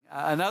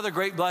Another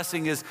great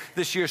blessing is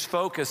this year's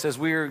focus as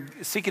we're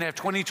seeking to have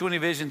 2020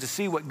 vision to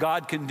see what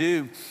God can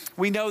do.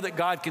 We know that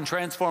God can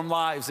transform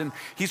lives, and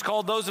He's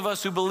called those of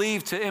us who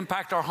believe to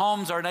impact our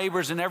homes, our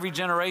neighbors, and every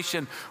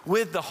generation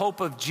with the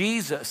hope of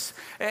Jesus.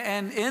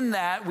 And in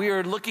that, we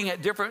are looking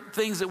at different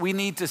things that we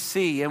need to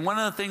see. And one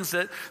of the things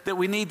that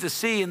we need to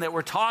see and that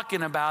we're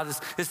talking about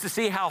is to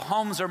see how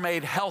homes are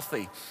made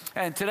healthy.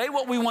 And today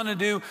what we want to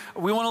do,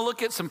 we want to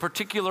look at some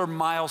particular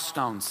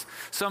milestones,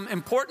 some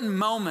important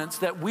moments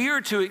that we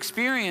are to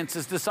experience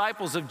as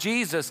disciples of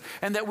Jesus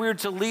and that we're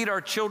to lead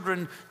our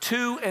children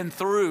to and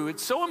through.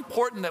 It's so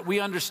important that we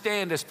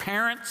understand as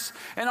parents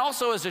and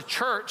also as a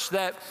church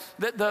that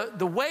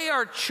the way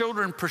our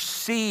children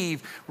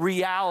perceive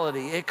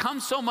reality, it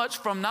comes so much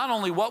from not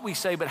only what we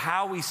say, but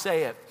how we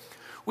say it.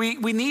 We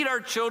need our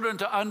children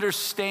to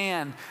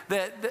understand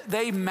that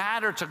they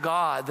matter to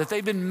God, that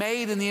they've been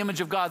made in the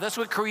image of God. That's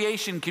what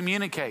creation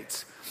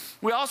communicates.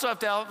 We also have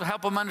to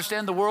help them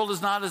understand the world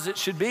is not as it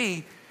should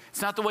be.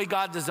 It's not the way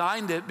God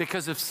designed it.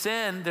 Because of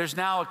sin, there's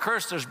now a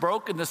curse, there's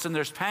brokenness, and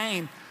there's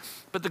pain.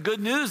 But the good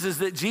news is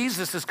that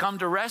Jesus has come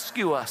to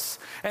rescue us,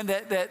 and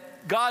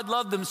that God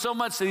loved them so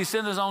much that He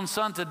sent His own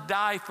Son to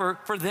die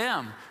for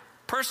them.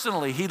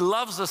 Personally, He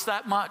loves us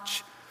that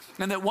much,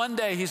 and that one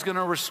day He's going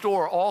to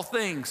restore all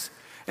things.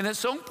 And it's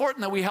so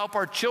important that we help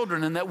our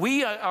children and that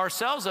we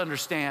ourselves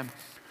understand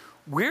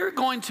we're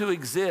going to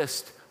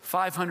exist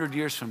 500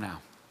 years from now.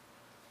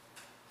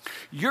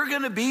 You're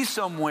going to be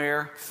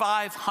somewhere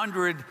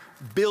 500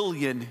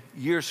 billion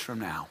years from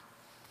now.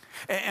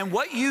 And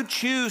what you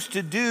choose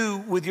to do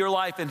with your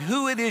life and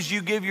who it is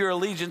you give your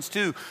allegiance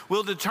to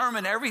will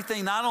determine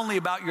everything, not only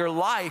about your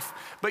life,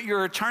 but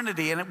your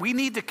eternity. And we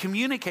need to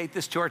communicate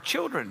this to our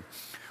children.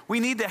 We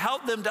need to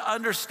help them to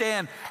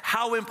understand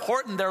how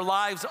important their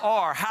lives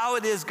are, how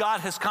it is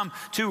God has come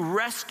to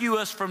rescue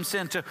us from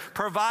sin, to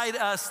provide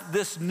us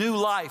this new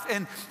life.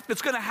 And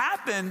it's going to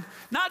happen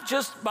not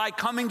just by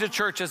coming to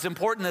church, as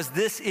important as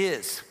this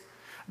is,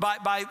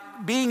 by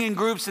being in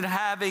groups and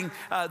having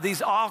these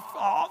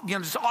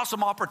just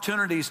awesome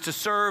opportunities to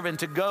serve and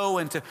to go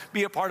and to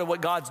be a part of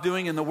what God's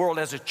doing in the world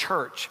as a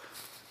church.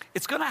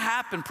 It's going to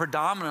happen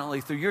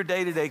predominantly through your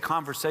day-to-day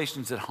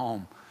conversations at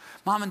home.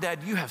 Mom and Dad,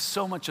 you have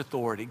so much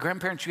authority.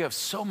 Grandparents, you have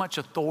so much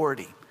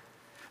authority.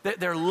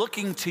 They're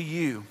looking to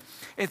you.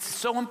 It's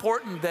so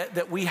important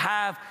that we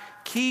have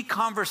key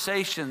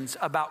conversations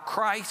about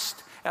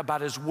Christ,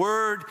 about His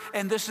Word,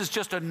 and this is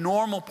just a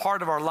normal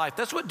part of our life.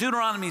 That's what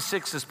Deuteronomy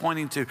 6 is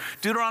pointing to.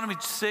 Deuteronomy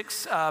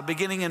 6,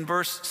 beginning in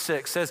verse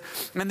 6, says,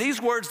 "And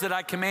these words that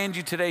I command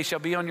you today shall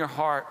be on your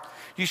heart.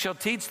 You shall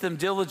teach them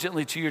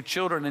diligently to your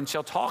children and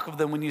shall talk of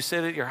them when you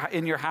sit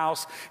in your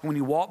house and when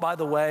you walk by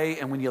the way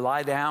and when you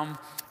lie down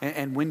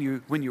and when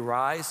you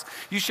rise.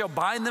 You shall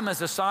bind them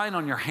as a sign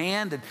on your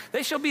hand and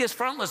they shall be as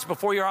frontlets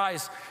before your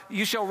eyes.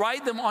 You shall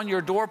write them on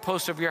your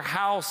doorposts of your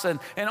house and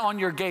on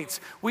your gates."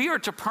 We are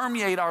to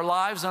permeate our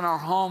lives and our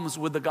homes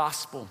with the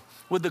gospel,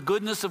 with the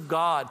goodness of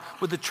God,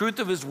 with the truth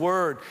of His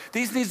Word.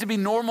 These need to be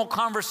normal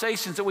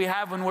conversations that we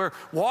have when we're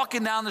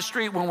walking down the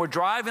street, when we're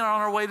driving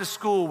on our way to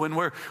school, when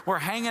we're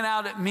hanging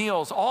out at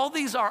meals. All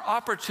these are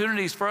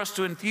opportunities for us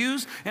to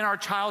infuse in our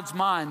child's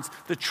minds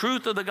the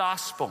truth of the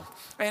gospel.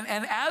 And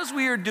as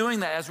we are doing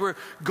that, as we're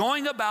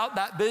going about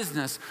that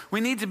business,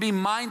 we need to be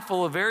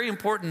mindful of very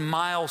important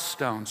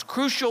milestones,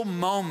 crucial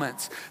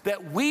moments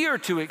that we are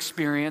to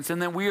experience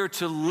and that we are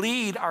to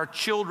lead our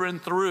children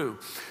through.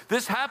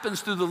 This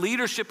happens through the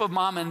leadership of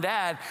Mom and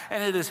Dad,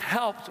 and it is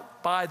helped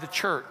by the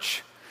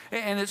church.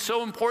 And it's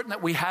so important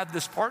that we have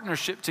this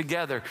partnership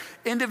together,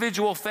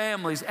 individual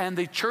families and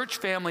the church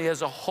family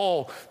as a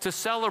whole, to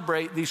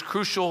celebrate these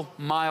crucial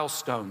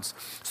milestones.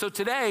 So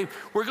today,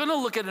 we're going to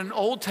look at an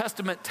Old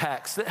Testament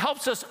text that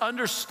helps us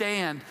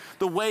understand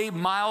the way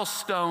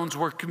milestones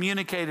were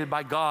communicated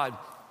by God.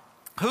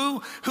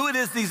 Who it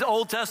is these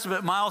Old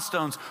Testament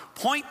milestones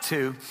point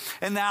to,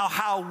 and now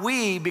how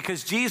we,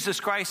 because Jesus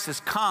Christ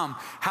has come,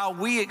 how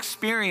we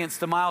experience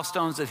the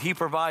milestones that He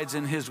provides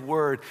in His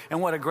Word,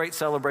 and what a great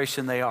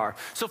celebration they are.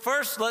 So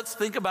first, let's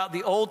think about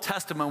the Old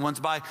Testament ones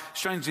by,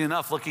 strangely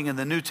enough, looking in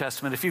the New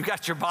Testament. If you've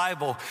got your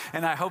Bible,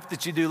 and I hope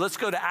that you do, let's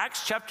go to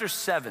Acts chapter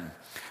 7.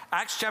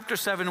 Acts chapter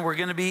 7, we're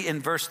going to be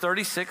in verse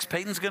 36.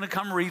 Peyton's going to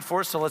come read for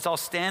us, so let's all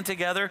stand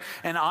together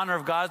in honor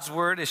of God's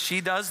Word as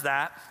she does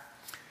that.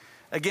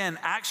 Again,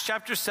 Acts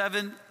chapter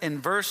 7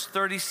 in verse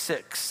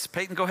 36.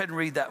 Peyton, go ahead and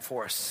read that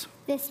for us.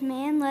 "This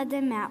man led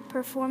them out,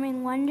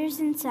 performing wonders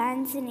and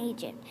signs in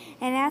Egypt,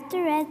 and at the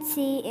Red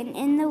Sea, and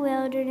in the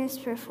wilderness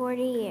for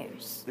 40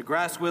 years. The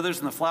grass withers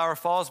and the flower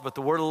falls, but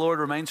the word of the Lord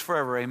remains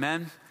forever."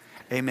 Amen?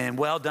 Amen.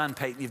 Well done,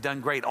 Peyton. You've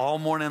done great all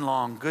morning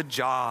long. Good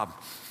job.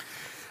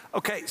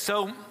 Okay,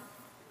 so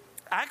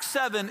Acts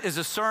 7 is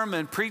a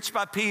sermon preached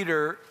by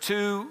Peter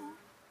to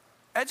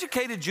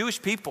educated Jewish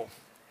people.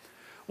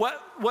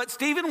 What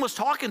Stephen was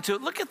talking to,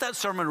 look at that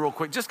sermon real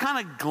quick. Just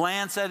kind of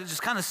glance at it,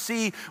 just kind of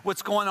see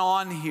what's going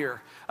on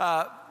here.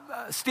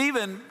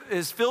 Stephen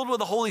is filled with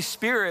the Holy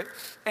Spirit,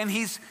 and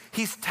he's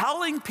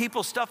telling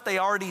people stuff they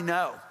already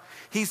know.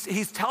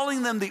 He's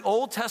telling them the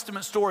Old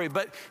Testament story.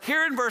 But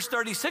here in verse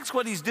 36,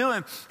 what he's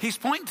doing, he's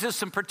pointing to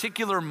some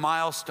particular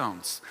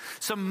milestones,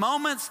 some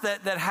moments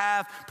that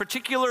have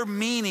particular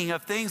meaning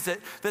of things that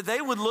they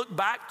would look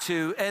back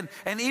to, and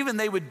even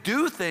they would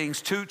do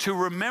things to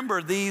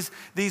remember these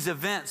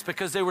events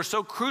because they were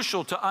so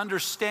crucial to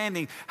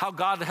understanding how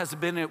God has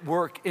been at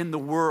work in the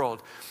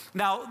world.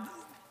 Now,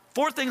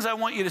 4 things I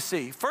want you to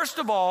see. First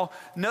of all,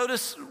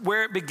 notice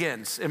where it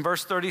begins in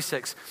verse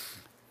 36.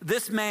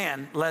 This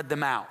man led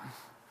them out.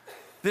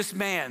 This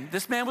man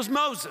was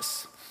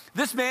Moses.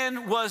 This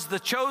man was the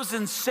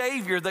chosen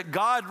Savior that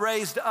God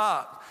raised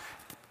up,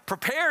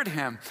 prepared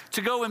him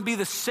to go and be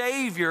the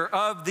Savior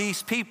of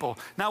these people.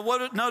 Now,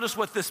 notice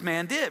what this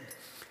man did.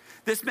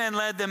 This man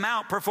led them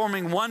out,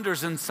 performing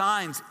wonders and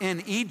signs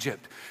in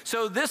Egypt.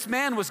 So this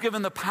man was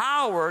given the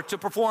power to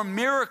perform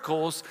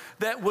miracles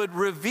that would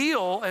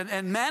reveal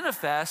and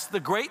manifest the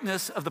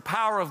greatness of the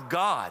power of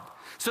God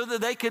so that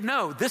they could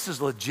know this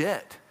is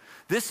legit.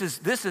 This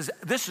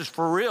is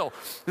for real.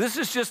 This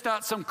is just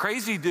not some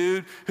crazy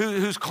dude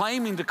who's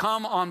claiming to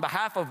come on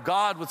behalf of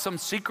God with some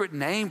secret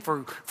name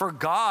for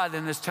God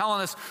and is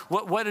telling us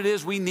what it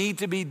is we need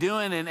to be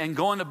doing and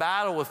going to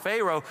battle with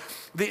Pharaoh.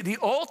 The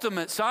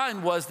ultimate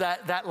sign was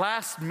that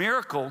last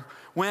miracle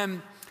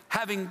when,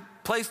 having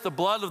placed the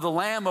blood of the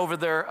lamb over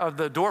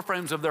the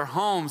doorframes of their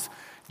homes,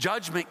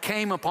 judgment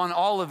came upon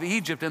all of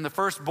Egypt, and the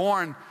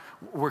firstborn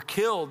were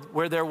killed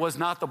where there was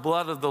not the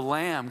blood of the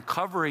lamb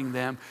covering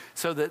them,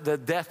 so that the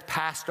death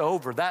passed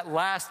over. That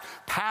last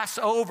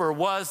Passover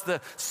was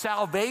the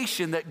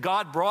salvation that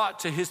God brought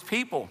to his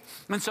people.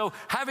 And so,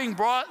 having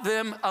brought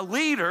them a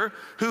leader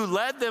who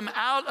led them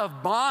out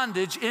of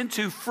bondage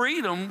into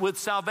freedom with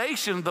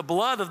salvation, the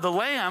blood of the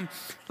lamb,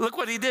 look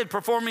what he did,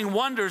 performing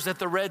wonders at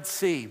the Red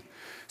Sea.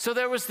 So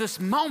there was this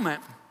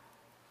moment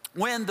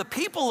when the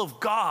people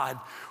of God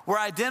were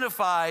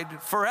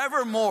identified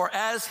forevermore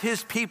as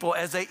his people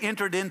as they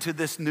entered into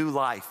this new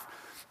life.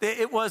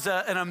 It was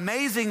an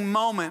amazing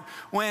moment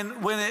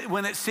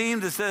when it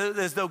seemed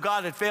as though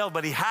God had failed,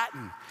 but he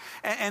hadn't.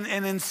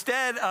 And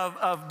instead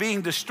of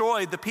being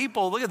destroyed, the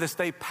people, look at this,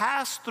 they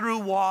passed through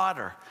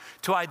water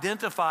to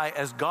identify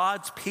as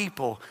God's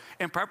people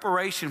in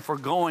preparation for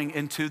going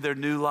into their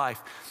new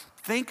life.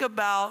 Think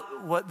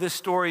about what this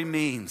story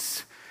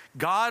means.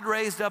 God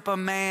raised up a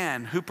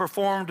man who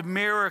performed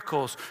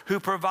miracles, who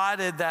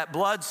provided that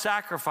blood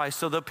sacrifice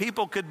so the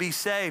people could be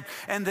saved,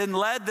 and then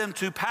led them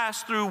to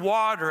pass through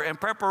water in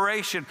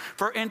preparation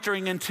for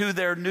entering into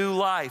their new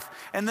life.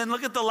 And then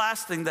look at the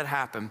last thing that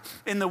happened.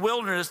 In the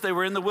wilderness, they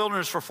were in the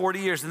wilderness for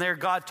 40 years, and there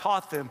God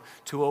taught them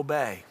to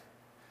obey.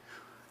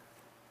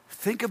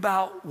 Think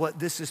about what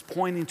this is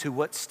pointing to.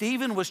 What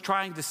Stephen was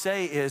trying to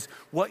say is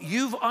what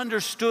you've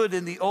understood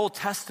in the Old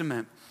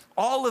Testament,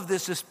 all of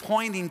this is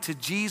pointing to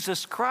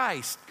Jesus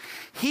Christ.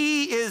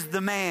 He is the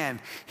man.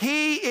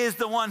 He is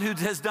the one who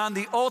has done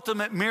the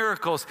ultimate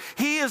miracles.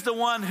 He is the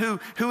one who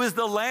is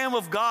the Lamb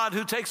of God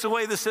who takes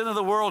away the sin of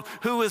the world,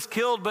 who was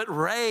killed but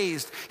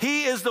raised.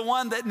 He is the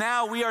one that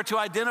now we are to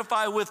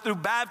identify with through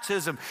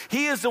baptism.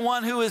 He is the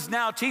one who is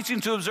now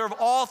teaching to observe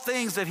all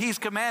things that he's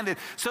commanded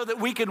so that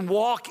we can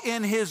walk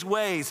in his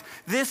ways.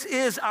 This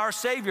is our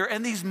Savior.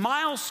 And these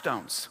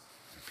milestones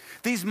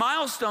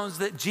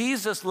that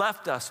Jesus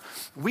left us,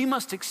 we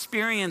must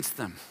experience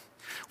them.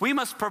 We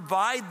must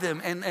provide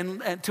them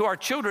and to our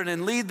children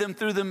and lead them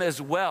through them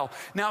as well.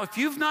 Now, if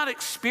you've not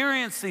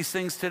experienced these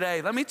things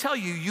today, let me tell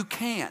you, you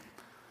can.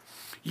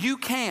 You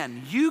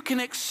can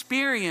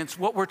experience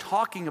what we're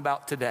talking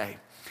about today.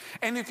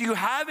 And if you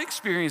have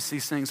experienced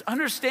these things,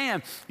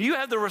 understand you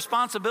have the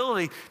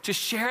responsibility to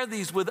share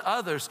these with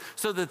others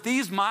so that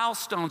these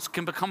milestones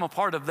can become a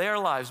part of their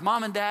lives.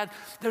 Mom and dad,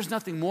 there's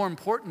nothing more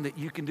important that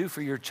you can do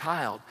for your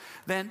child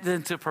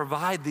than to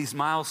provide these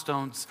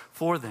milestones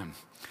for them,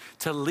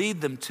 to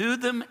lead them to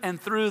them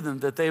and through them,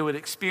 that they would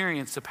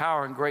experience the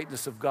power and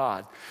greatness of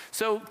God.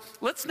 So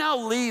let's now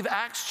leave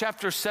Acts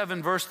chapter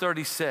 7, verse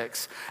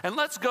 36, and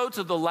let's go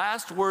to the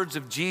last words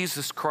of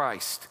Jesus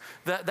Christ.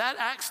 That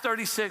Acts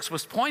 36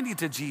 was pointing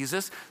to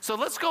Jesus. So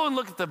let's go and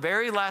look at the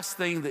very last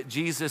thing that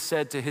Jesus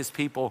said to his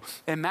people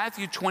in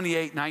Matthew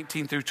 28,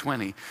 19 through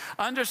 20.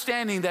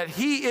 Understanding that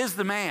he is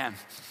the man.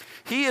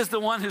 He is the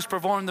one who's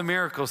performed the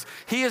miracles.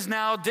 He is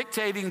now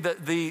dictating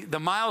the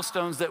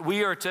milestones that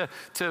we are to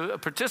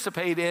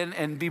participate in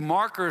and be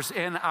markers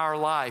in our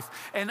life.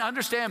 And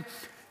understand,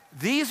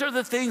 these are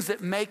the things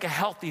that make a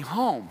healthy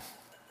home.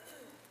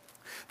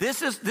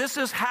 This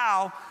is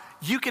how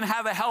you can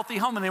have a healthy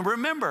home. And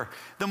remember,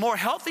 the more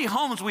healthy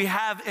homes we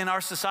have in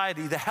our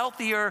society, the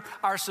healthier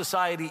our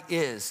society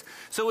is.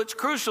 So it's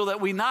crucial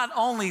that we not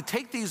only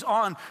take these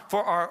on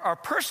for our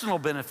personal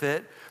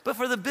benefit, but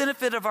for the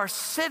benefit of our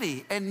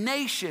city and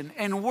nation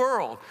and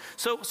world.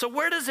 So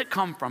where does it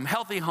come from?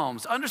 Healthy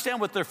homes.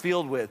 Understand what they're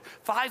filled with.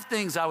 5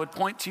 things I would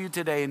point to you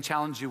today and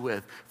challenge you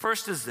with.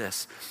 First is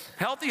this.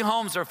 Healthy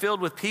homes are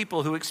filled with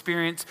people who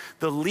experience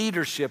the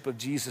leadership of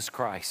Jesus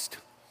Christ.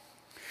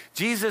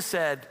 Jesus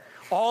said,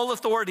 all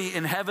authority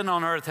in heaven and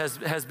on earth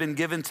has been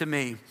given to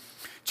me.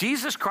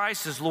 Jesus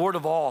Christ is Lord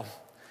of all.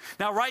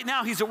 Now, right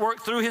now, he's at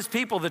work through his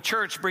people, the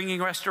church,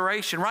 bringing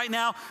restoration. Right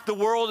now, the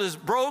world is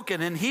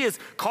broken, and he is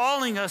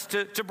calling us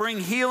to bring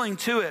healing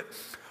to it.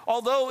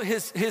 Although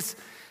his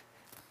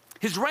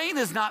reign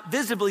is not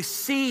visibly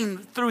seen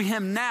through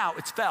him now,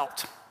 it's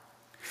felt.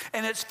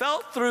 And it's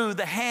felt through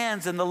the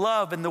hands and the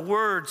love and the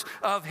words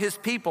of his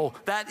people.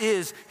 That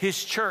is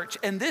his church.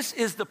 And this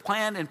is the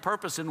plan and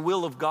purpose and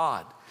will of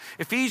God.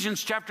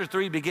 Ephesians chapter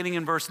 3, beginning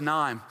in verse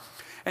 9.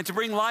 And to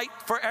bring light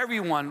for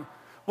everyone,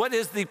 what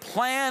is the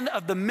plan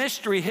of the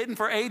mystery hidden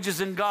for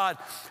ages in God?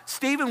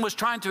 Stephen was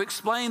trying to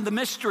explain the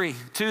mystery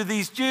to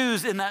these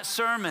Jews in that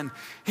sermon.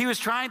 He was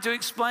trying to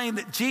explain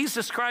that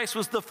Jesus Christ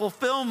was the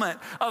fulfillment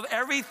of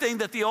everything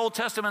that the Old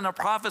Testament and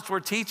the prophets were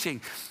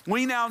teaching.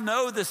 We now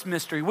know this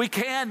mystery. We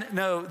can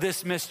know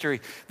this mystery.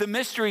 The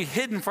mystery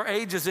hidden for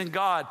ages in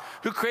God,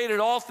 who created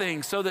all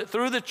things, so that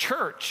through the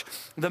church,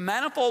 the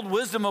manifold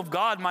wisdom of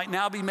God might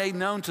now be made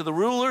known to the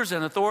rulers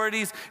and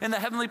authorities in the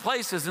heavenly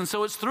places. And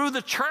so it's through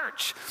the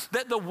church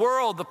that the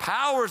world, the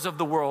powers of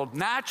the world,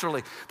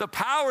 naturally, the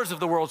powers of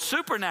the world,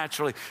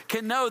 supernaturally,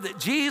 can know that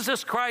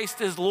Jesus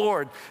Christ is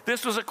Lord.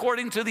 This was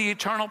according to the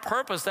eternal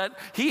purpose that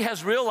he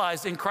has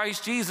realized in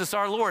Christ Jesus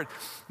our Lord.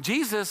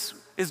 Jesus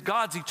is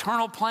God's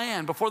eternal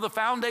plan. Before the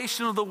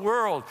foundation of the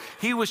world,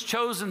 he was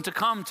chosen to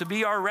come to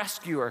be our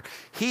rescuer.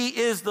 He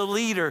is the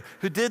leader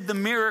who did the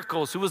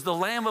miracles, who was the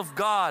Lamb of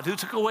God, who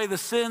took away the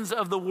sins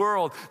of the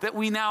world that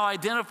we now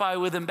identify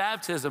with in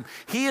baptism.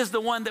 He is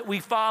the one that we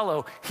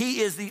follow.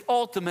 He is the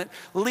ultimate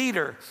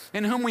leader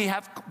in whom we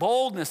have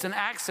boldness and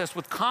access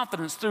with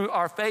confidence through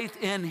our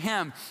faith in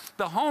him.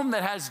 The home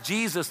that has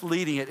Jesus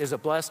leading it is a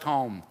blessed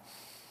home.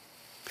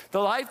 The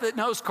life that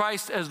knows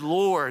Christ as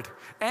Lord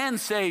and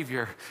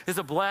Savior is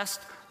a blessed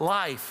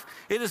life.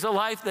 It is a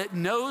life that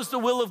knows the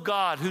will of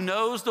God, who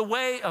knows the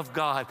way of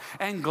God,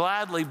 and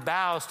gladly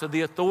bows to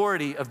the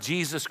authority of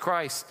Jesus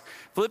Christ.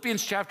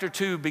 Philippians chapter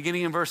 2,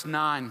 beginning in verse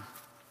 9.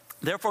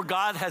 Therefore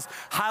God has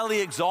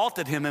highly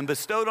exalted him and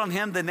bestowed on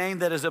him the name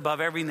that is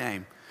above every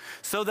name,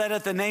 so that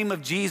at the name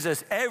of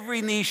Jesus,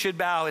 every knee should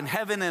bow in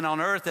heaven and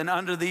on earth and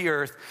under the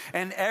earth,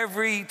 and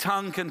every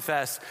tongue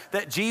confess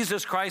that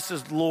Jesus Christ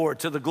is Lord,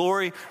 to the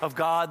glory of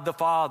God the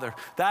Father.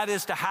 That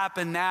is to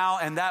happen now,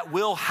 and that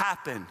will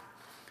happen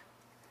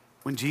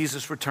when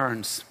Jesus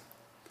returns.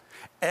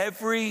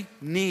 Every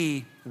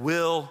knee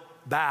will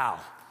bow,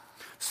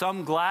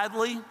 some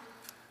gladly,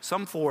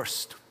 some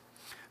forced.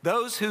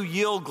 Those who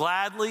yield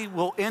gladly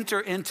will enter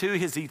into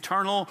his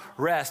eternal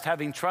rest,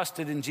 having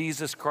trusted in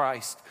Jesus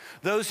Christ.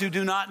 Those who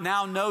do not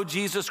now know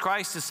Jesus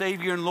Christ as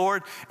Savior and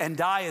Lord and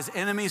die as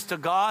enemies to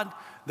God,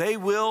 they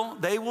will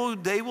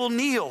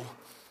kneel.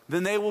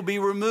 Then they will be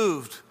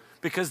removed,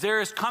 because there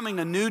is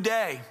coming a new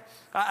day.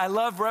 I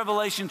love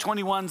Revelation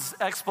 21's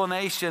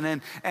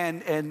explanation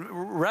and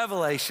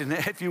revelation,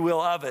 if you will,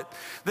 of it.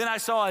 Then I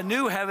saw a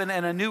new heaven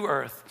and a new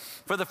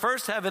earth. For the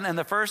first heaven and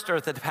the first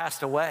earth had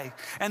passed away,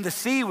 and the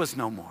sea was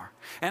no more.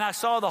 And I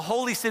saw the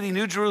holy city,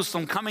 New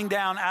Jerusalem, coming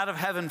down out of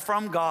heaven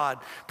from God,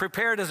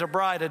 prepared as a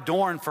bride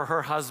adorned for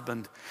her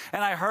husband.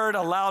 And I heard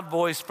a loud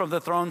voice from the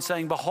throne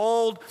saying,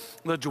 behold,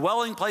 the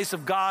dwelling place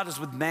of God is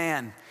with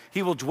man.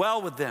 He will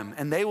dwell with them,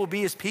 and they will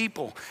be his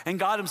people, and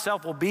God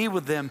himself will be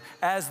with them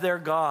as their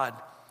God.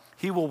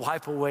 He will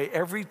wipe away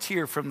every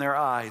tear from their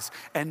eyes,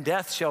 and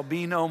death shall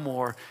be no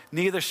more.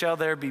 Neither shall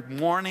there be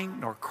mourning,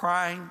 nor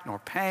crying, nor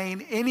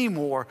pain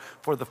anymore,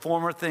 for the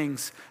former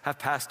things have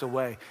passed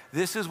away.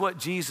 This is what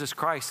Jesus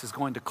Christ is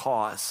going to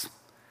cause.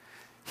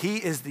 He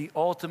is the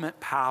ultimate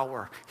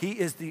power. He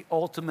is the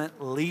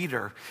ultimate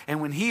leader.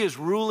 And when he is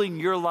ruling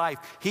your life,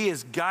 he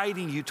is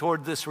guiding you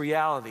toward this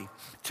reality,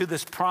 to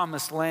this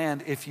promised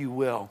land, if you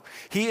will.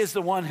 He is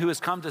the one who has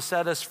come to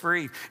set us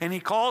free. And he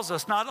calls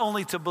us not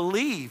only to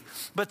believe,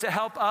 but to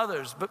help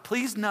others. But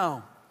please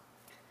know,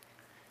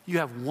 you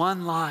have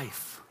one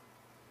life.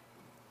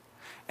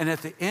 And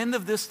at the end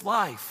of this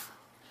life,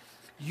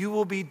 you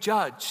will be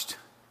judged.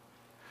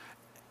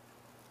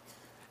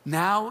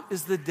 Now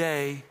is the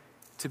day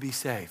to be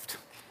saved.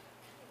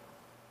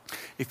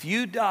 If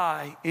you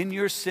die in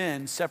your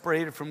sin,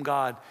 separated from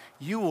God,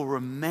 you will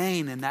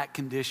remain in that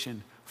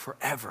condition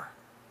forever.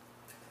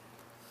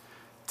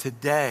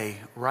 Today,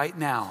 right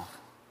now,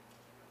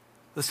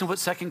 listen to what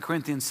 2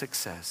 Corinthians 6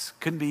 says.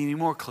 Couldn't be any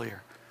more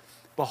clear.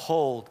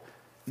 Behold,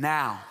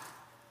 now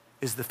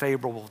is the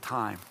favorable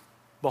time.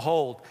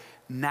 Behold,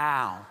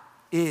 now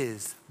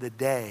is the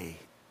day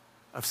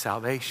of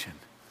salvation.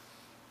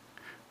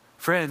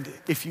 Friend,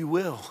 if you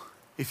will,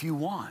 if you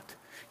want,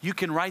 you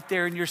can right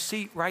there in your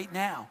seat right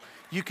now,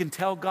 you can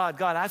tell God,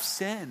 God, I've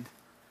sinned.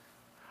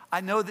 I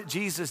know that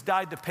Jesus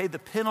died to pay the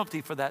penalty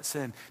for that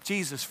sin.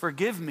 Jesus,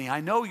 forgive me. I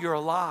know you're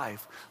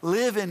alive.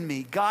 Live in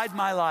me. Guide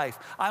my life.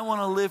 I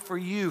want to live for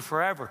you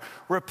forever.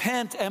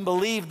 Repent and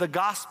believe the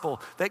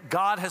gospel that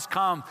God has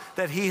come,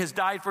 that he has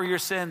died for your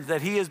sins,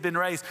 that he has been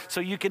raised,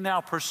 so you can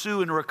now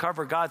pursue and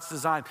recover God's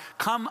design.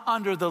 Come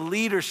under the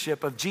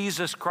leadership of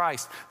Jesus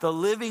Christ, the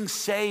living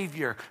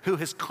Savior who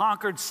has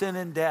conquered sin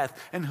and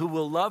death and who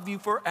will love you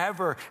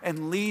forever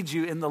and lead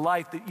you in the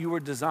life that you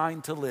were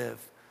designed to live.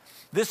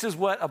 This is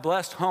what a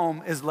blessed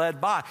home is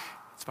led by.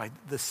 It's by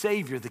the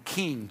Savior, the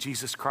King,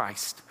 Jesus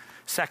Christ.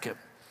 Second,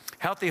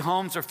 healthy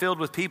homes are filled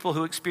with people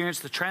who experience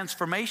the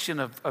transformation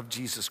of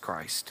Jesus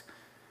Christ.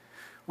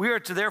 We are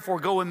to therefore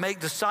go and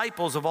make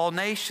disciples of all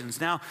nations.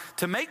 Now,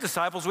 to make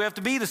disciples, we have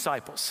to be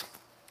disciples.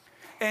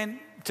 And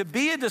to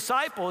be a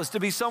disciple is to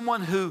be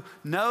someone who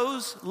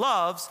knows,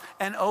 loves,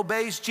 and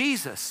obeys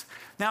Jesus.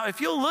 Now, if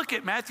you'll look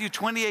at Matthew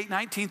 28,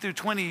 19 through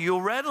 20,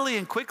 you'll readily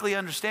and quickly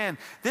understand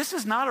this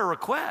is not a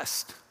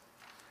request.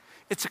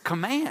 It's a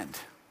command.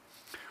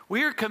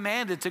 We are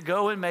commanded to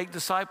go and make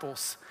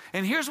disciples.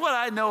 And here's what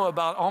I know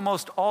about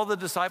almost all the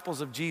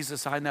disciples of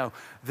Jesus I know.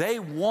 They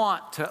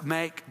want to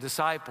make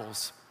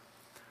disciples,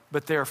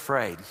 but they're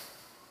afraid.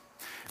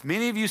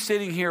 Many of you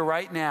sitting here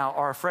right now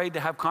are afraid to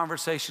have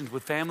conversations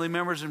with family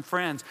members and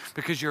friends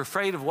because you're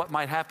afraid of what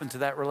might happen to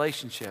that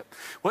relationship.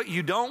 What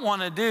you don't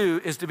want to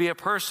do is to be a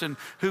person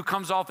who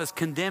comes off as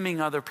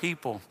condemning other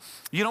people.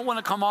 You don't want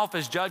to come off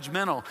as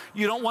judgmental.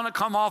 You don't want to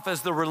come off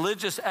as the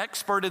religious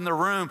expert in the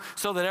room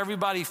so that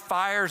everybody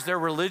fires their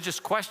religious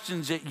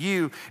questions at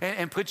you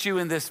and puts you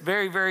in this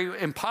very, very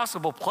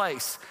impossible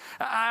place.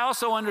 I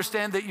also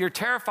understand that you're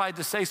terrified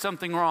to say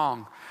something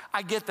wrong.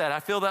 I get that. I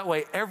feel that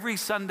way every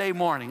Sunday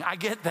morning. I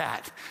get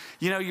that.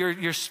 You know,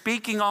 you're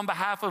speaking on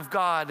behalf of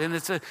God, and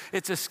it's a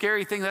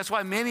scary thing. That's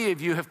why many of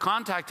you have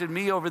contacted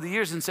me over the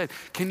years and said,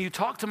 can you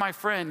talk to my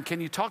friend?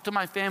 Can you talk to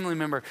my family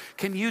member?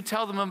 Can you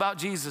tell them about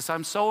Jesus?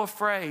 I'm so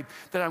afraid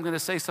that I'm going to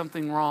say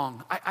something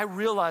wrong. I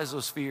realize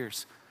those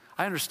fears.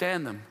 I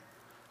understand them.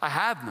 I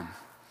have them.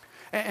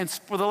 And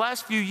for the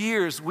last few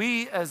years,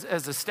 we as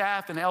a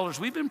staff and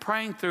elders, we've been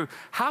praying through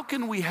how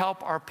can we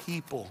help our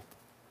people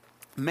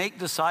make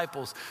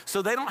disciples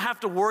so they don't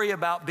have to worry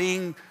about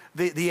being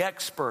the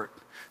expert.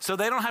 So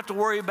they don't have to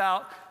worry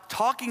about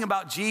talking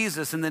about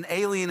Jesus and then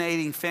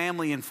alienating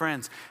family and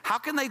friends. How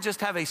can they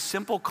just have a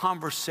simple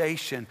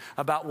conversation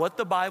about what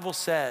the Bible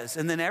says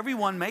and then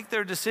everyone make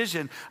their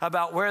decision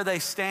about where they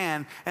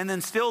stand and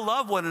then still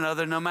love one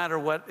another no matter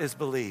what is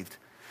believed?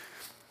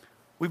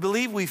 We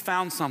believe we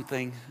found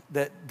something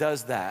that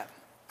does that.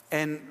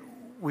 And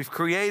we've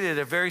created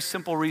a very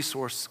simple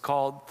resource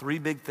called 3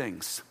 Big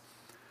Things.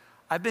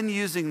 I've been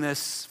using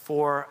this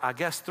for, I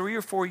guess, 3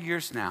 or 4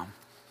 years now.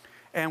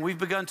 And we've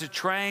begun to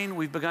train,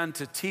 we've begun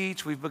to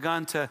teach, we've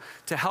begun to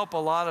help a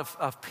lot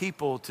of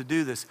people to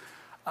do this.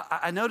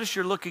 I notice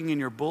you're looking in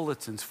your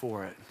bulletins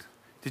for it.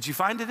 Did you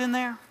find it in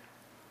there?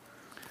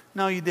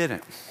 No, you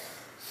didn't.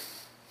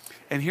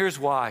 And here's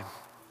why.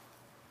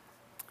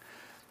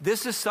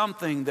 This is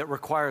something that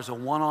requires a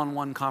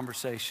one-on-one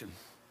conversation.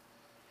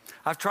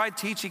 I've tried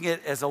teaching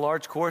it as a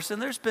large course,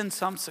 and there's been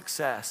some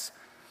success.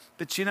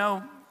 But you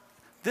know,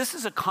 this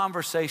is a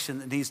conversation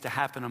that needs to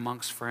happen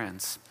amongst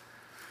friends.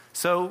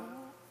 So,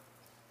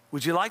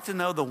 would you like to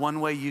know the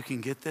one way you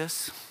can get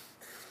this?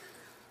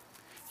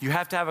 You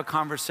have to have a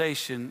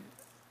conversation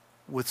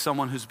with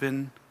someone who's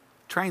been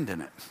trained in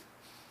it.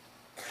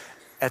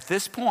 At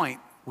this point,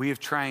 we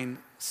have trained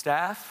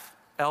staff,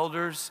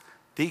 elders,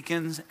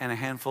 deacons, and a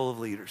handful of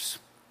leaders.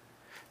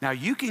 Now,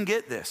 you can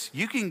get this.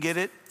 You can get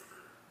it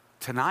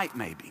tonight,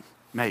 maybe.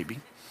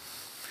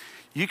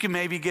 You can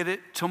maybe get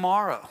it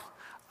tomorrow.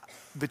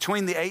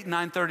 Between the 8 and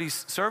 9:30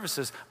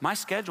 services, my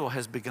schedule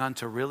has begun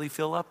to really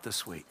fill up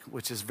this week,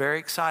 which is very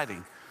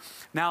exciting.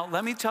 Now,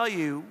 let me tell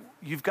you,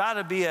 you've got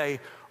to be a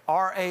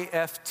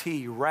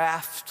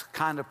raft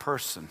kind of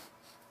person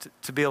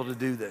to be able to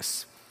do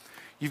this.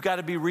 You've got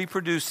to be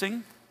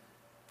reproducing.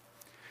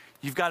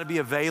 You've got to be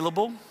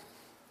available.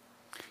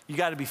 You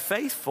got to be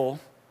faithful,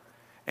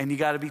 and you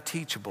got to be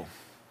teachable.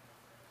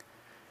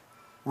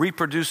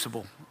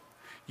 Reproducible.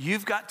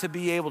 You've got to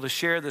be able to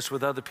share this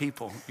with other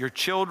people, your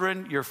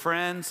children, your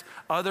friends,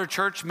 other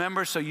church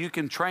members, so you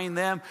can train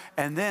them,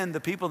 and then the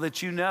people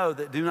that you know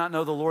that do not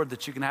know the Lord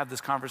that you can have this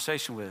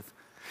conversation with.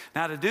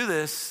 Now, to do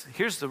this,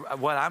 here's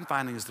what I'm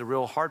finding is the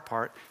real hard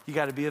part. You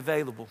got to be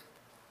available.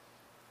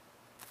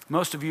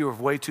 Most of you are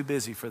way too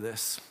busy for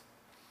this.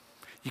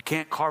 You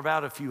can't carve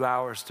out a few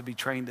hours to be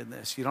trained in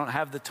this. You don't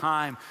have the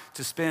time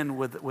to spend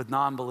with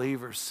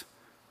non-believers.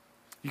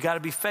 You got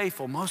to be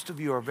faithful. Most of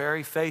you are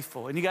very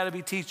faithful. And you got to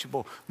be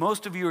teachable.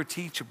 Most of you are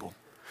teachable.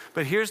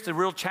 But here's the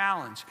real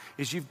challenge,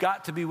 is you've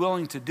got to be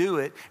willing to do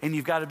it, and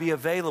you've got to be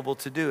available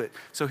to do it.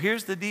 So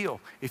here's the deal.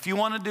 If you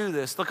want to do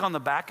this, look on the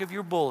back of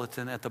your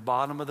bulletin at the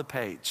bottom of the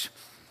page.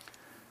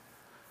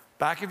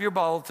 Back of your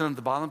bulletin at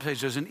the bottom of the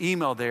page, there's an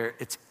email there.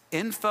 It's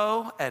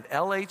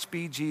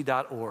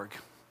info@lhbg.org.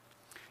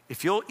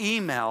 If you'll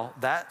email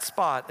that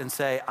spot and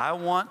say, I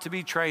want to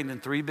be trained in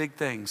 3 big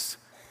things,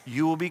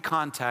 you will be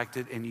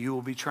contacted and you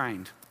will be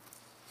trained.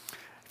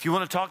 If you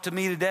want to talk to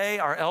me today,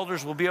 our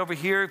elders will be over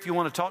here. If you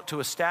want to talk to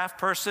a staff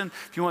person,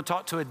 if you want to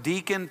talk to a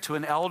deacon, to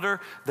an elder,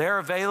 they're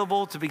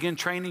available to begin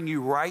training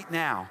you right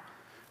now.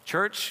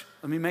 Church,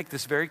 let me make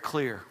this very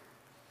clear.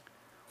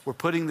 We're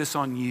putting this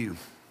on you.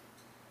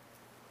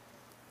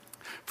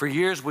 For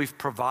years, we've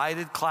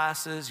provided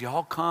classes.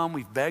 Y'all come.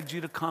 We've begged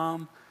you to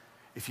come.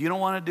 If you don't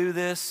want to do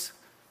this,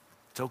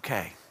 it's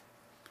okay.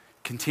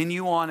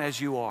 Continue on as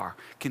you are.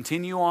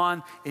 Continue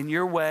on in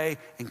your way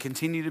and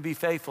continue to be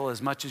faithful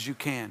as much as you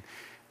can.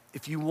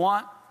 If you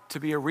want to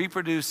be a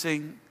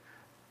reproducing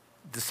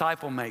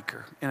disciple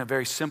maker in a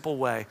very simple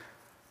way,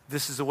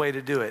 this is the way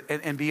to do it.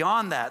 And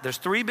beyond that, there's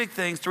 3 big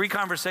things, 3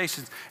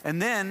 conversations,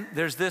 and then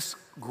there's this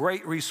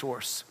great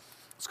resource.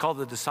 It's called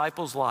the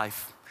Disciple's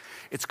Life.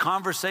 It's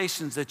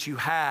conversations that you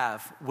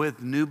have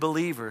with new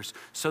believers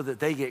so that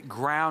they get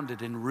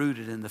grounded and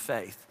rooted in the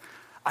faith.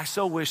 I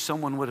so wish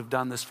someone would have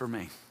done this for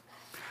me.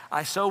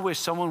 I so wish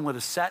someone would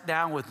have sat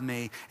down with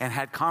me and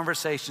had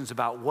conversations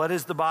about what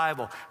is the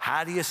Bible?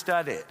 How do you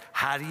study it?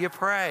 How do you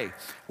pray?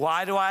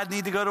 Why do I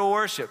need to go to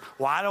worship?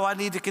 Why do I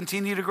need to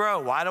continue to grow?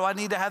 Why do I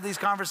need to have these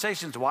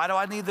conversations? Why do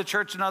I need the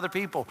church and other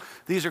people?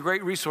 These are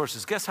great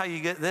resources. Guess how you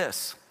get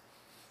this?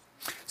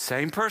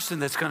 Same person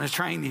that's going to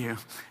train you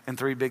in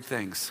 3 big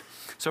things.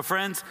 So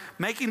friends,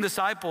 making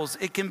disciples,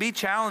 it can be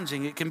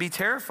challenging. It can be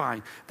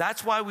terrifying.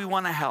 That's why we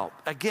want to help.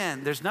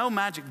 Again, there's no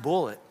magic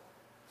bullet.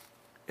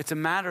 It's a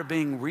matter of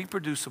being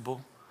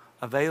reproducible,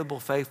 available,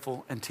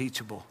 faithful, and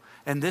teachable.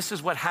 And this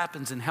is what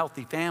happens in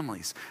healthy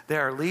families.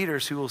 There are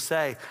leaders who will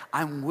say,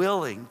 I'm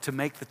willing to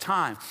make the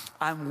time.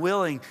 I'm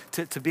willing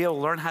to be able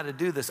to learn how to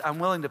do this. I'm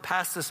willing to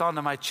pass this on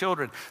to my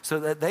children so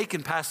that they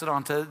can pass it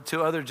on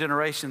to other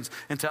generations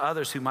and to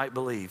others who might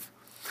believe.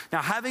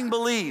 Now, having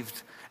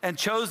believed and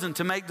chosen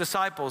to make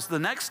disciples, the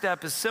next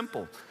step is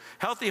simple.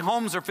 Healthy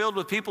homes are filled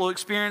with people who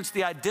experience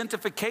the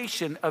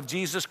identification of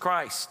Jesus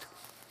Christ.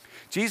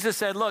 Jesus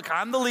said, look,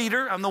 I'm the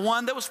leader. I'm the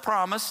one that was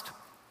promised.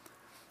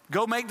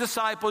 Go make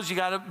disciples. You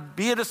got to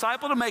be a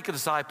disciple to make a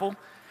disciple.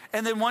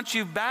 And then once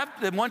you've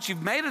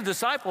made a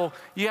disciple,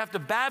 you have to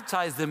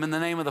baptize them in the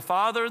name of the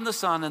Father and the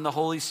Son and the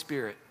Holy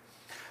Spirit.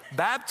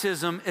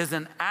 Baptism is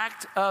an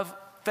act of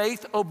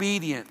faith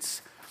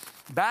obedience.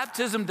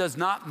 Baptism does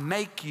not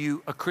make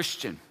you a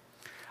Christian.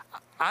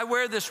 I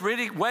wear this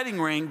wedding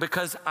ring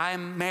because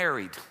I'm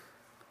married.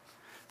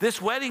 This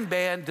wedding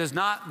band does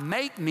not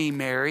make me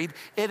married.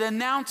 It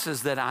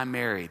announces that I'm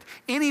married.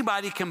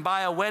 Anybody can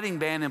buy a wedding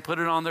band and put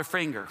it on their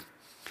finger.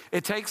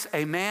 It takes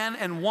a man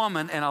and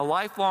woman and a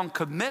lifelong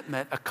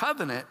commitment, a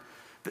covenant,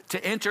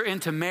 to enter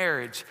into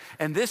marriage.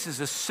 And this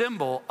is a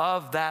symbol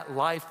of that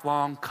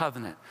lifelong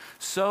covenant.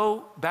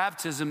 So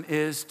baptism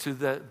is to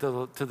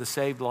the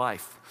saved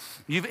life.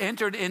 You've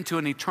entered into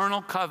an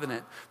eternal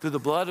covenant through the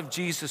blood of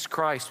Jesus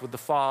Christ with the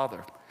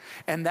Father.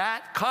 And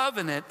that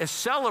covenant is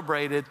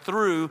celebrated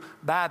through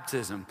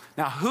baptism.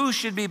 Now, who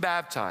should be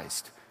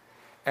baptized?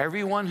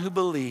 Everyone who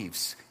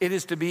believes. It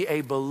is to be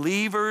a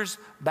believer's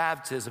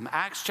baptism.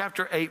 Acts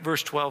chapter 8,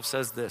 verse 12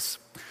 says this.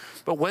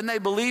 But when they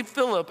believed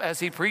Philip as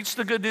he preached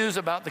the good news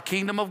about the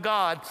kingdom of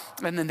God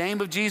in the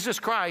name of Jesus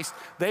Christ,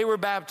 they were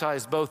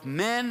baptized, both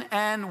men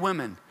and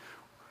women.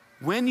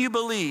 When you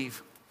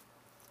believe,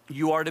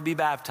 you are to be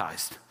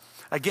baptized.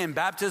 Again,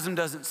 baptism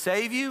doesn't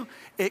save you.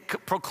 It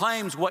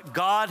proclaims what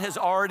God has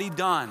already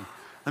done.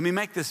 Let me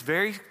make this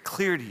very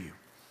clear to you.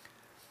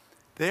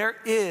 There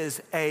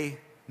is a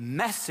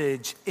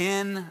message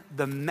in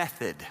the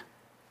method.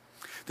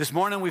 This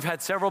morning, we've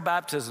had several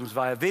baptisms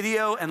via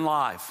video and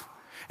live.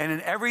 And in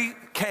every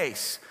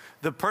case,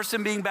 the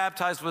person being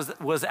baptized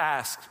was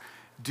asked,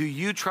 do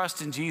you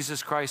trust in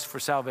Jesus Christ for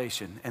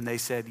salvation? And they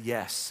said,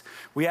 yes.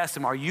 We asked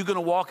them, are you going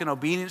to walk in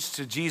obedience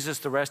to Jesus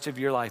the rest of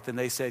your life? And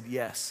they said,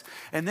 yes.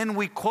 And then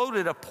we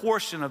quoted a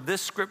portion of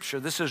this scripture.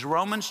 This is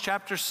Romans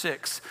chapter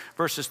 6,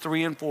 verses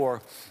 3 and 4.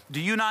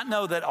 Do you not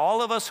know that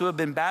all of us who have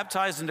been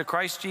baptized into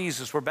Christ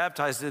Jesus were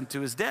baptized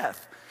into his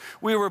death?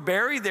 We were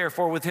buried,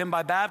 therefore, with him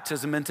by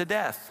baptism into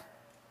death,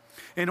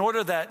 in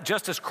order that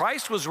just as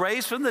Christ was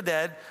raised from the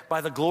dead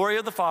by the glory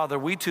of the Father,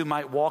 we too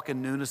might walk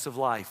in newness of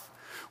life.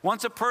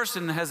 Once a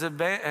person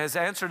has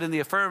answered in the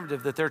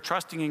affirmative that they're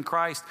trusting in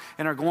Christ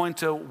and are going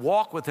to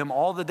walk with him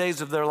all the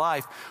days of their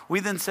life, we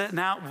then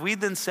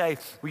say,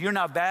 well, you're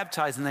now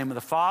baptized in the name of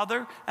the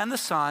Father and the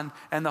Son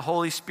and the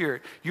Holy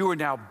Spirit. You are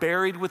now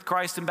buried with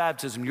Christ in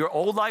baptism. Your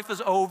old life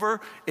is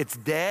over. It's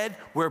dead.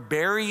 We're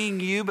burying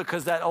you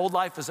because that old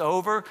life is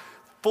over.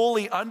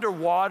 Fully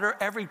underwater,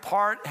 every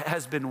part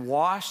has been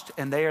washed,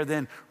 and they are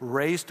then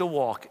raised to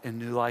walk in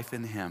new life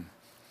in him.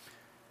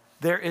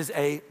 There is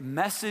a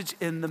message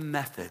in the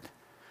method.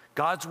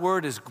 God's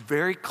word is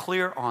very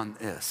clear on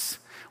this.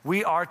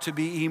 We are to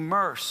be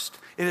immersed.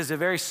 It is a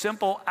very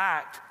simple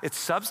act. It's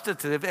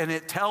substantive, and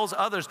it tells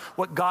others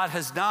what God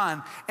has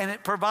done, and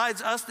it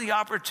provides us the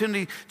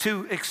opportunity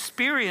to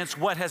experience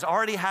what has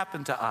already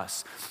happened to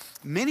us.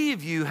 Many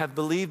of you have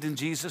believed in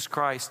Jesus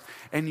Christ,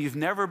 and you've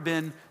never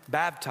been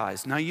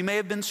baptized. Now, you may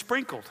have been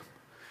sprinkled.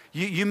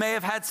 You may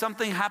have had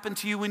something happen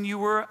to you when you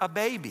were a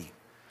baby.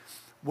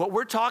 What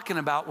we're talking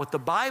about, what the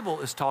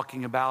Bible is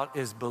talking about,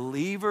 is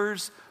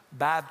believers'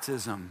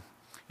 baptism.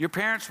 Your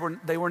parents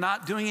were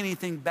not doing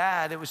anything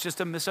bad. It was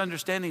just a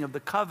misunderstanding of the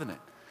covenant.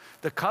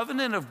 The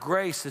covenant of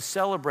grace is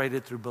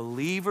celebrated through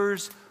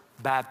believers'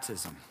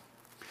 baptism.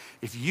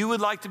 If you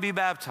would like to be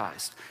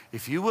baptized,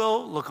 if you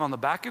will, look on the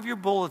back of your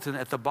bulletin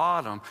at the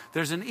bottom.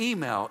 There's an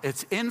email.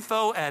 It's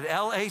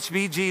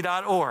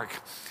info@lhbg.org.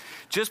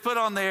 Just put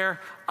on there,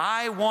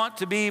 I want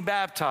to be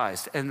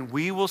baptized. And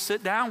we will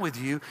sit down with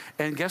you.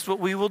 And guess what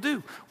we will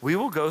do? We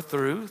will go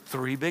through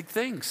 3 big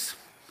things.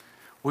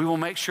 We will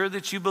make sure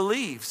that you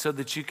believe so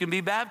that you can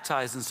be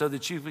baptized and so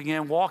that you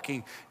begin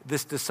walking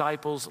this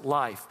disciple's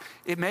life.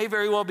 It may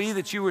very well be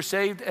that you were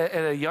saved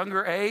at a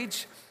younger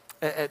age,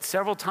 at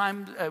several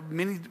times,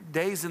 many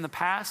days in the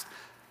past.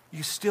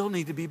 You still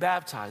need to be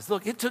baptized.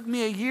 Look, it took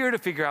me a year to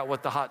figure out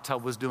what the hot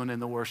tub was doing in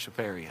the worship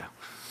area.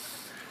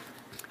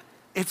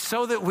 It's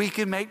so that we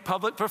can make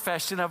public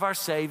profession of our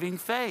saving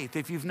faith.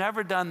 If you've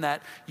never done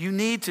that, you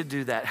need to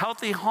do that.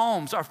 Healthy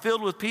homes are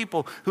filled with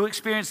people who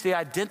experience the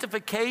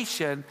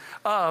identification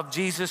of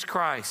Jesus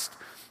Christ.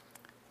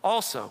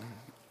 Also,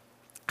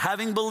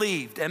 having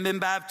believed and been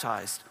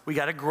baptized, we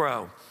got to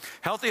grow.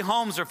 Healthy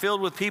homes are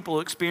filled with people who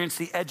experience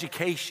the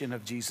education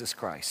of Jesus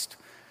Christ.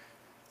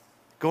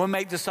 Go and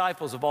make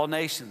disciples of all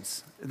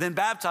nations. Then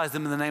baptize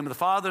them in the name of the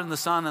Father and the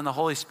Son and the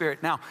Holy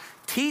Spirit. Now,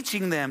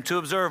 teaching them to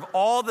observe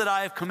all that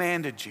I have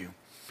commanded you.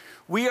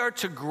 We are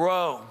to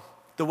grow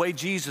the way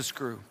Jesus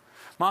grew.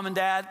 Mom and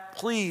Dad,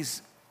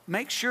 please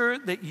make sure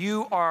that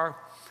you are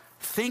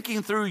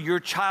thinking through your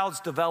child's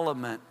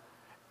development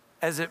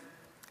as it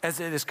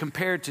is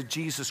compared to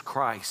Jesus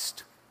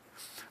Christ.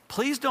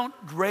 Please don't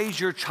raise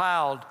your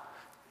child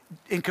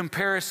in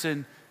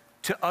comparison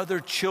to other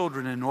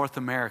children in North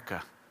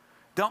America.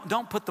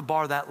 Don't put the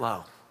bar that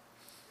low.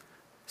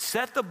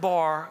 Set the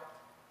bar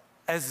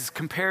as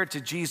compared to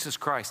Jesus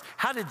Christ.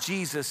 How did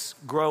Jesus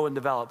grow and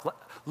develop?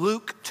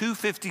 Luke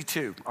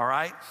 2:52, all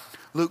right?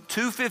 Luke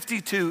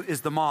 2:52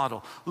 is the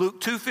model. Luke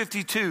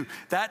 2:52,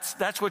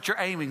 that's what you're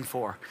aiming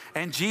for.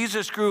 And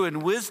Jesus grew in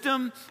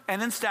wisdom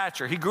and in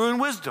stature. He grew in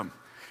wisdom.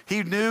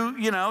 He knew,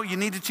 you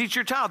need to teach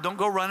your child, don't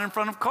go run in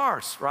front of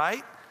cars,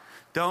 right?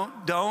 Don't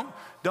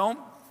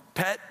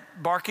pet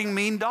barking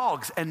mean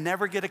dogs and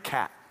never get a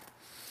cat.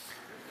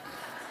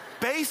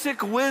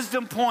 Basic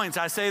wisdom points.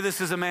 I say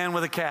this as a man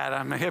with a cat.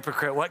 I'm a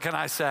hypocrite. What can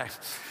I say?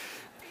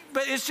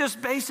 But it's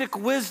just basic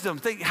wisdom.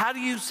 Think, how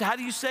do you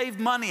save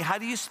money? How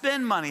do you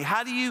spend money?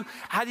 How do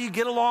you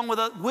get along with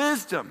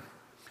wisdom?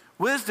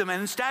 Wisdom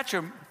and in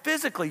stature,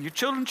 physically, your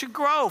children should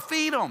grow.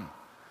 Feed them.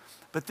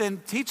 But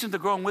then teach them to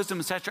grow in wisdom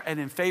and stature and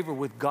in favor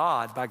with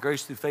God by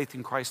grace through faith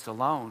in Christ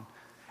alone.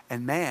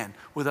 And man,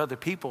 with other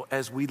people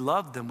as we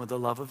love them with the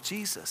love of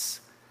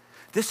Jesus.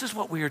 This is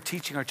what we are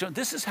teaching our children.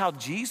 This is how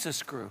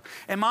Jesus grew.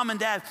 And Mom and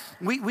Dad,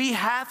 we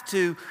have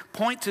to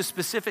point to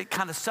specific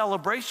kind of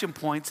celebration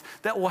points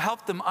that will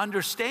help them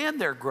understand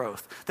their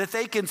growth, that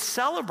they can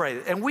celebrate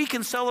it, and we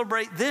can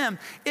celebrate them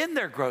in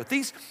their growth.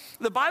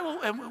 The Bible,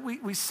 and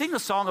we sing a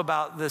song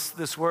about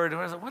this word, and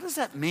I was like, what does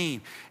that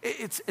mean?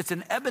 It's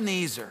an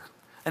Ebenezer.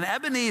 An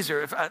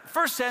Ebenezer,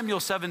 1 Samuel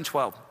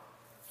 7:12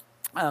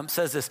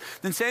 says this.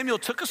 Then Samuel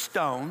took a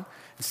stone,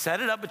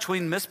 set it up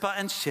between Mizpah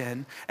and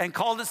Shin, and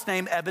called its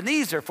name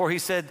Ebenezer, for he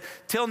said,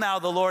 till now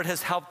the Lord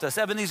has helped us.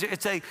 Ebenezer,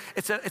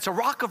 it's a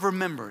rock of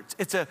remembrance.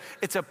 It's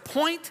a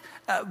point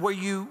where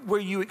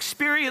you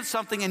experience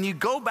something and you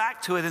go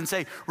back to it and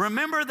say,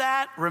 remember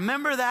that,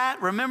 remember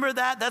that, remember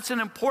that. That's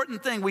an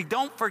important thing. We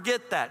don't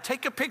forget that.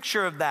 Take a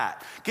picture of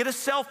that. Get a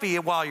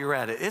selfie while you're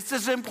at it. It's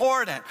as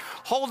important.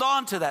 Hold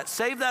on to that.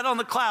 Save that on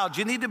the cloud.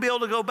 You need to be able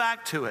to go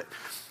back to it.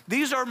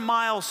 These are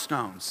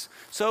milestones.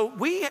 So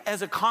we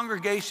as a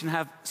congregation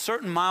have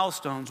certain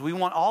milestones we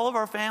want all of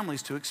our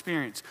families to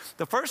experience.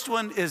 The first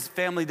one is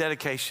family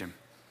dedication.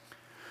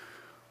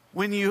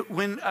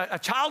 When a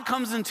child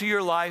comes into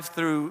your life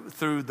through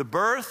the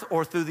birth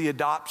or through the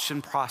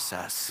adoption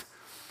process,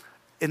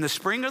 in the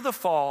spring or the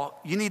fall,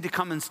 you need to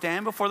come and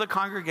stand before the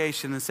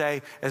congregation and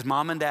say, as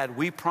Mom and Dad,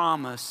 we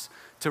promise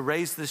to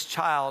raise this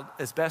child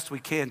as best we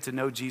can to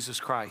know Jesus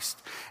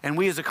Christ. And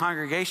we as a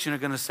congregation are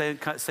going to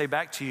say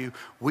back to you,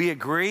 we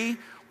agree,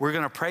 we're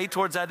going to pray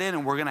towards that end,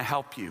 and we're going to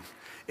help you.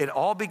 It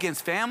all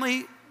begins,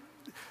 family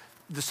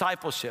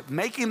discipleship,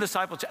 making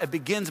discipleship, it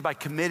begins by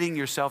committing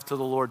yourself to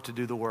the Lord to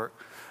do the work.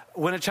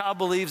 When a child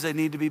believes, they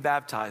need to be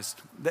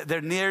baptized. There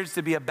needs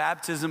to be a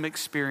baptism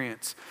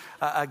experience.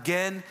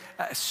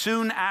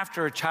 Soon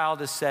after a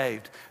child is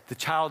saved, the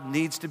child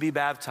needs to be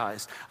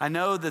baptized. I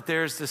know that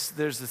there's this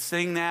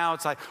thing now,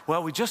 it's like,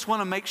 well, we just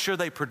want to make sure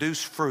they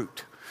produce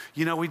fruit.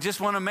 We just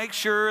want to make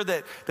sure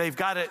that they've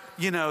got it,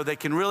 they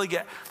can really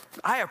get.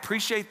 I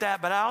appreciate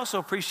that, but I also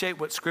appreciate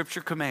what Scripture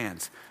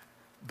commands.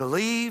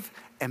 Believe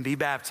and be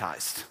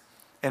baptized.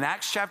 In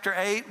Acts chapter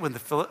 8, when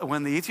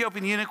the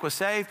Ethiopian eunuch was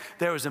saved,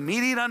 there was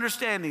immediate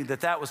understanding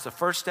that was the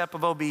first step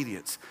of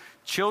obedience.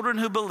 Children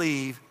who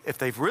believe, if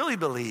they've really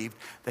believed,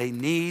 they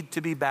need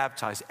to be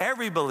baptized.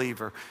 Every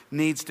believer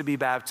needs to be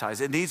baptized.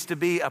 It needs to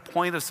be a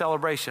point of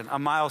celebration, a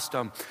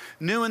milestone.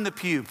 New in the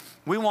pew,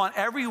 we want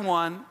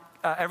everyone,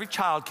 every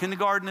child,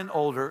 kindergarten and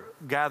older,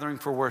 gathering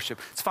for worship.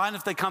 It's fine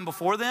if they come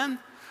before then,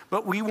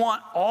 but we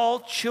want all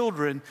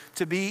children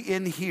to be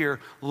in here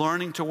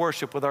learning to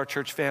worship with our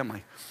church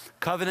family.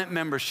 Covenant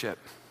membership.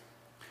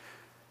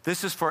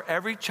 This is for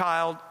every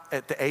child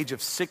at the age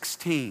of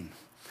 16.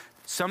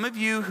 Some of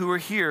you who are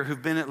here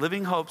who've been at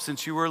Living Hope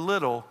since you were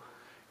little,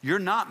 you're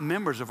not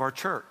members of our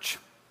church.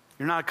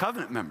 You're not a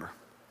covenant member.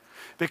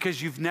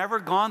 because you've never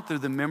gone through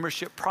the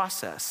membership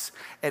process.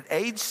 At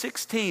age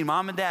 16,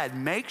 mom and dad,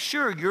 make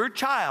sure your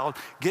child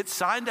gets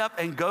signed up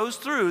and goes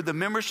through the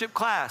membership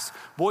class.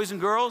 Boys and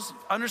girls,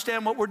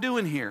 understand what we're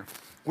doing here.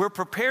 We're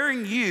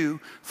preparing you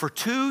for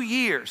 2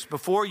 years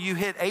before you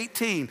hit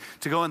 18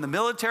 to go in the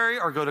military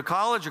or go to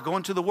college or go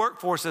into the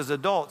workforce as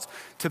adults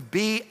to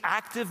be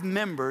active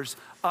members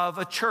of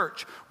a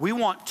church. We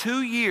want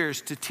 2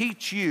 years to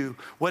teach you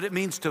what it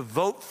means to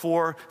vote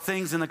for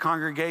things in the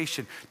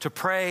congregation, to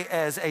pray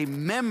as a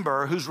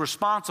member who's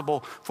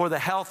responsible for the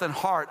health and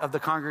heart of the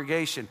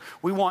congregation.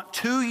 We want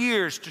 2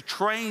 years to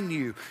train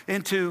you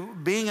into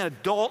being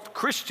adult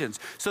Christians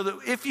so that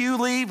if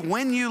you leave,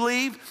 when you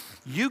leave,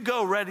 you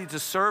go ready to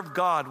serve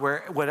God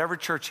whatever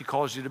church He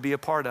calls you to be a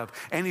part of.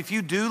 And if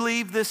you do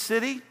leave this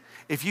city,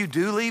 if you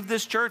do leave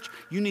this church,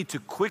 you need to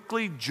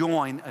quickly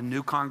join a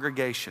new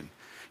congregation.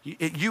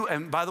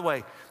 And by the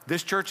way,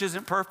 this church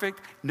isn't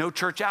perfect. No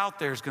church out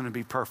there is going to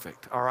be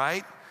perfect, all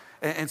right?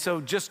 And so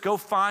just go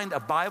find a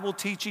Bible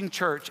teaching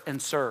church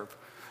and serve.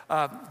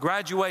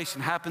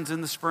 Graduation happens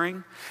in the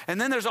spring. And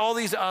then there's all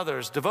these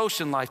others: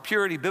 devotion life,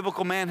 purity,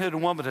 biblical manhood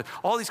and womanhood,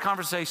 all these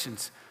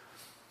conversations.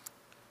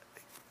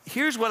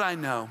 Here's what I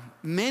know.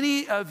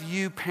 Many of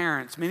you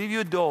parents, many of you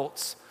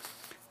adults,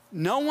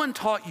 no one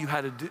taught you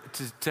how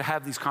to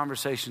have these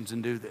conversations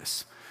and do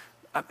this.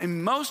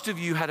 And most of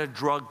you had a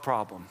drug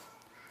problem.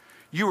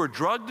 You were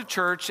drugged to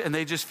church and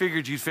they just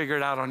figured you'd figure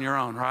it out on your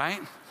own,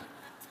 right?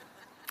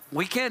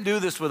 We can't do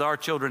this with our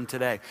children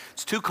today.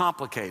 It's too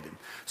complicated.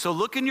 So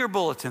look in your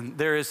bulletin.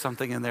 There is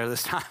something in there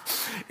this time.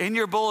 In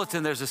your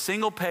bulletin, there's a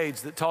single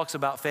page that talks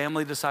about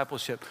family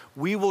discipleship.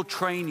 We will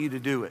train you to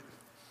do it.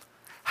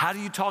 How do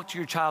you talk to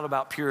your child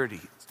about purity?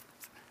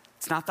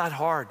 It's not that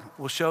hard.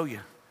 We'll show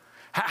you.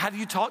 How do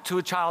you talk to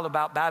a child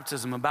about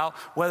baptism, about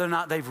whether or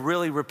not they've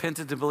really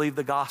repented to believe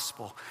the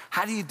gospel?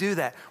 How do you do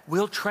that?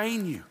 We'll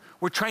train you.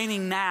 We're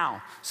training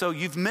now. So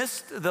you've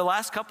missed the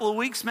last couple of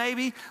weeks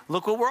maybe.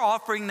 Look what we're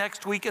offering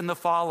next week and the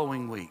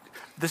following week.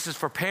 This is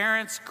for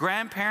parents,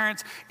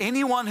 grandparents,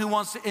 anyone who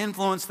wants to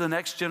influence the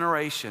next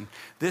generation.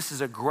 This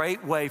is a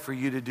great way for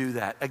you to do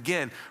that.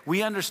 Again,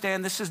 we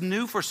understand this is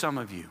new for some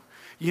of you.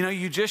 You know,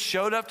 you just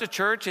showed up to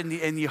church and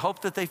you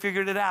hope that they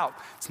figured it out.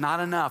 It's not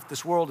enough.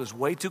 This world is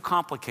way too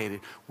complicated.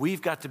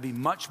 We've got to be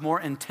much more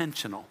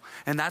intentional.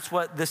 And that's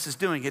what this is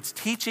doing. It's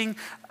teaching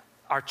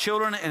our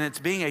children, and it's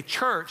being a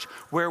church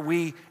where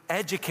we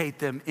educate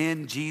them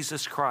in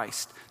Jesus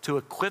Christ to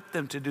equip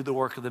them to do the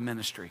work of the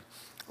ministry.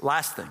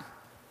 Last thing.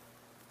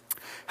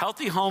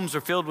 Healthy homes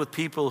are filled with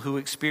people who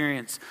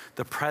experience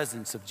the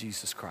presence of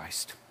Jesus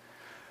Christ.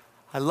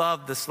 I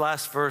love this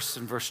last verse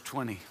in verse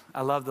 20.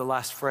 I love the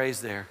last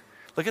phrase there.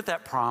 Look at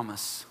that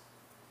promise.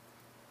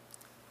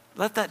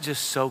 Let that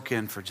just soak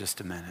in for just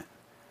a minute.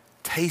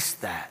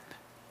 Taste that.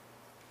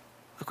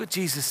 Look what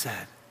Jesus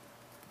said.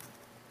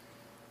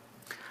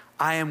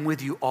 I am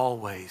with you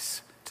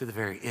always to the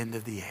very end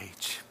of the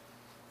age.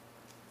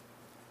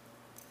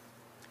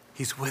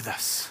 He's with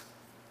us.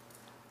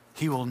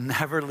 He will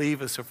never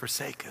leave us or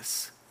forsake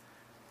us.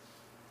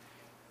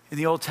 In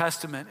the Old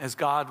Testament, as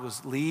God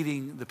was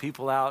leading the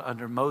people out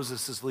under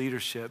Moses'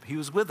 leadership, He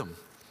was with them.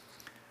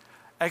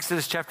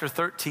 Exodus chapter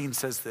 13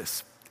 says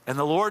this, and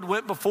the Lord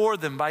went before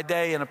them by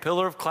day in a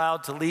pillar of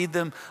cloud to lead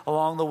them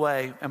along the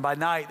way, and by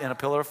night in a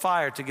pillar of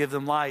fire to give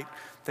them light,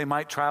 they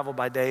might travel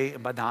by day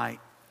and by night.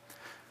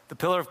 The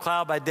pillar of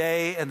cloud by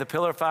day and the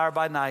pillar of fire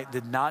by night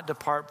did not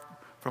depart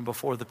from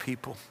before the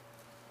people.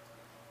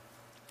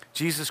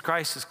 Jesus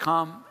Christ has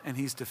come and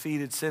He's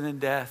defeated sin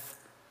and death.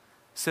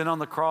 Sin on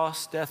the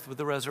cross, death with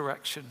the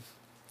resurrection.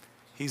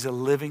 He's a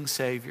living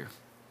Savior.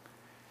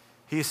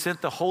 He has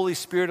sent the Holy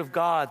Spirit of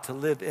God to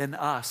live in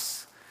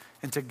us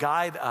and to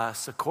guide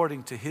us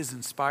according to His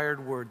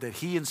inspired word that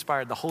He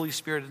inspired, the Holy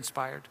Spirit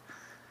inspired.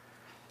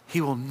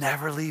 He will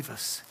never leave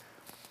us.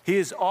 He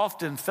is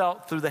often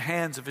felt through the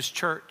hands of His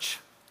church.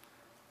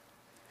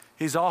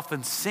 He's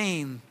often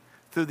seen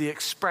through the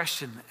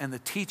expression and the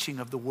teaching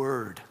of the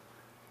word.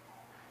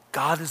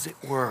 God is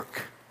at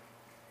work.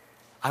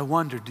 I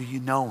wonder, do you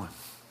know Him?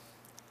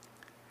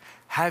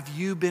 Have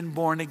you been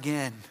born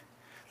again?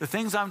 The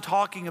things I'm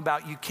talking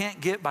about, you can't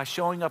get by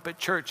showing up at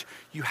church.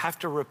 You have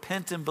to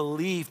repent and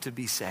believe to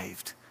be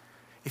saved.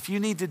 If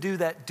you need to do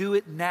that, do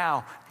it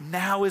now.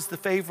 Now is the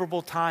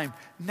favorable time.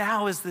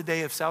 Now is the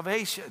day of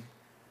salvation.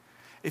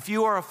 If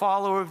you are a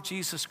follower of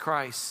Jesus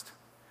Christ,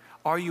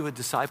 are you a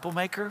disciple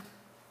maker?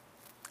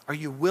 Are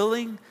you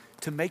willing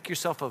to make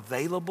yourself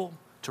available,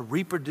 to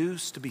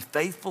reproduce, to be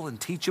faithful and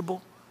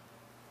teachable?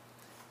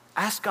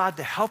 Ask God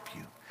to help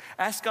you.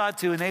 Ask God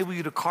to enable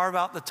you to carve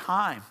out the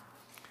time.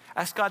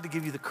 Ask God to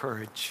give you the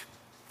courage.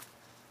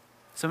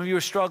 Some of you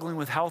are struggling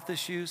with health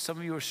issues. Some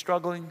of you are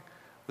struggling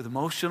with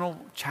emotional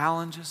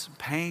challenges and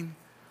pain.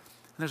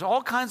 And there's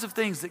all kinds of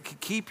things that could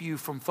keep you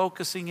from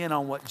focusing in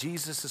on what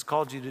Jesus has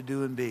called you to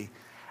do and be.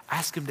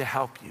 Ask Him to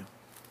help you.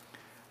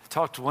 I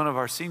talked to one of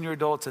our senior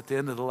adults at the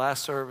end of the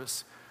last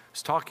service. He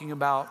was talking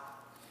about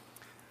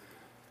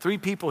 3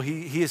 people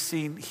he has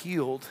seen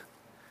healed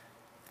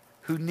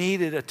who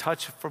needed a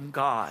touch from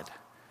God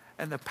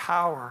and the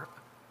power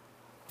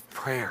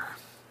prayer.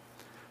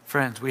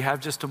 Friends, we have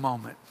just a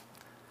moment.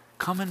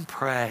 Come and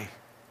pray.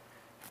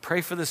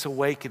 Pray for this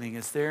awakening.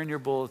 It's there in your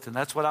bulletin.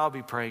 That's what I'll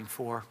be praying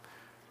for.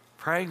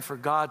 Praying for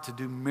God to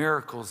do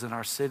miracles in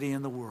our city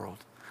and the world.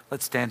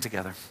 Let's stand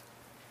together.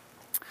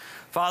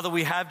 Father,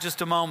 we have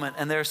just a moment,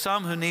 and there are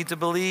some who need to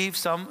believe,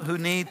 some who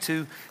need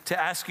to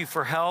ask you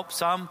for help,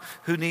 some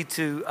who need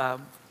to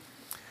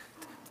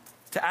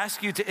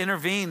ask you to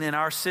intervene in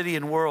our city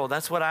and world.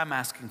 That's what I'm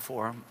asking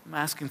for. I'm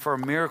asking for a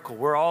miracle.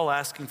 We're all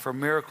asking for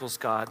miracles,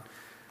 God.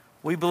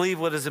 We believe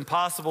what is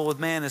impossible with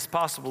man is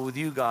possible with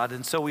you, God.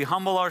 And so we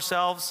humble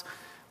ourselves,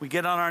 we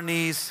get on our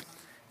knees,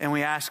 and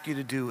we ask you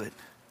to do it.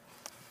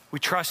 We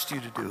trust you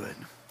to do it.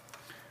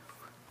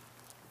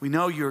 We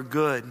know you're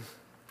good,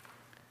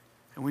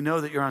 and we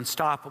know that you're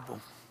unstoppable.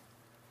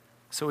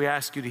 So we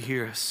ask you to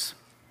hear us.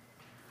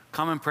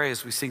 Come and pray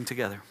as we sing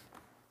together.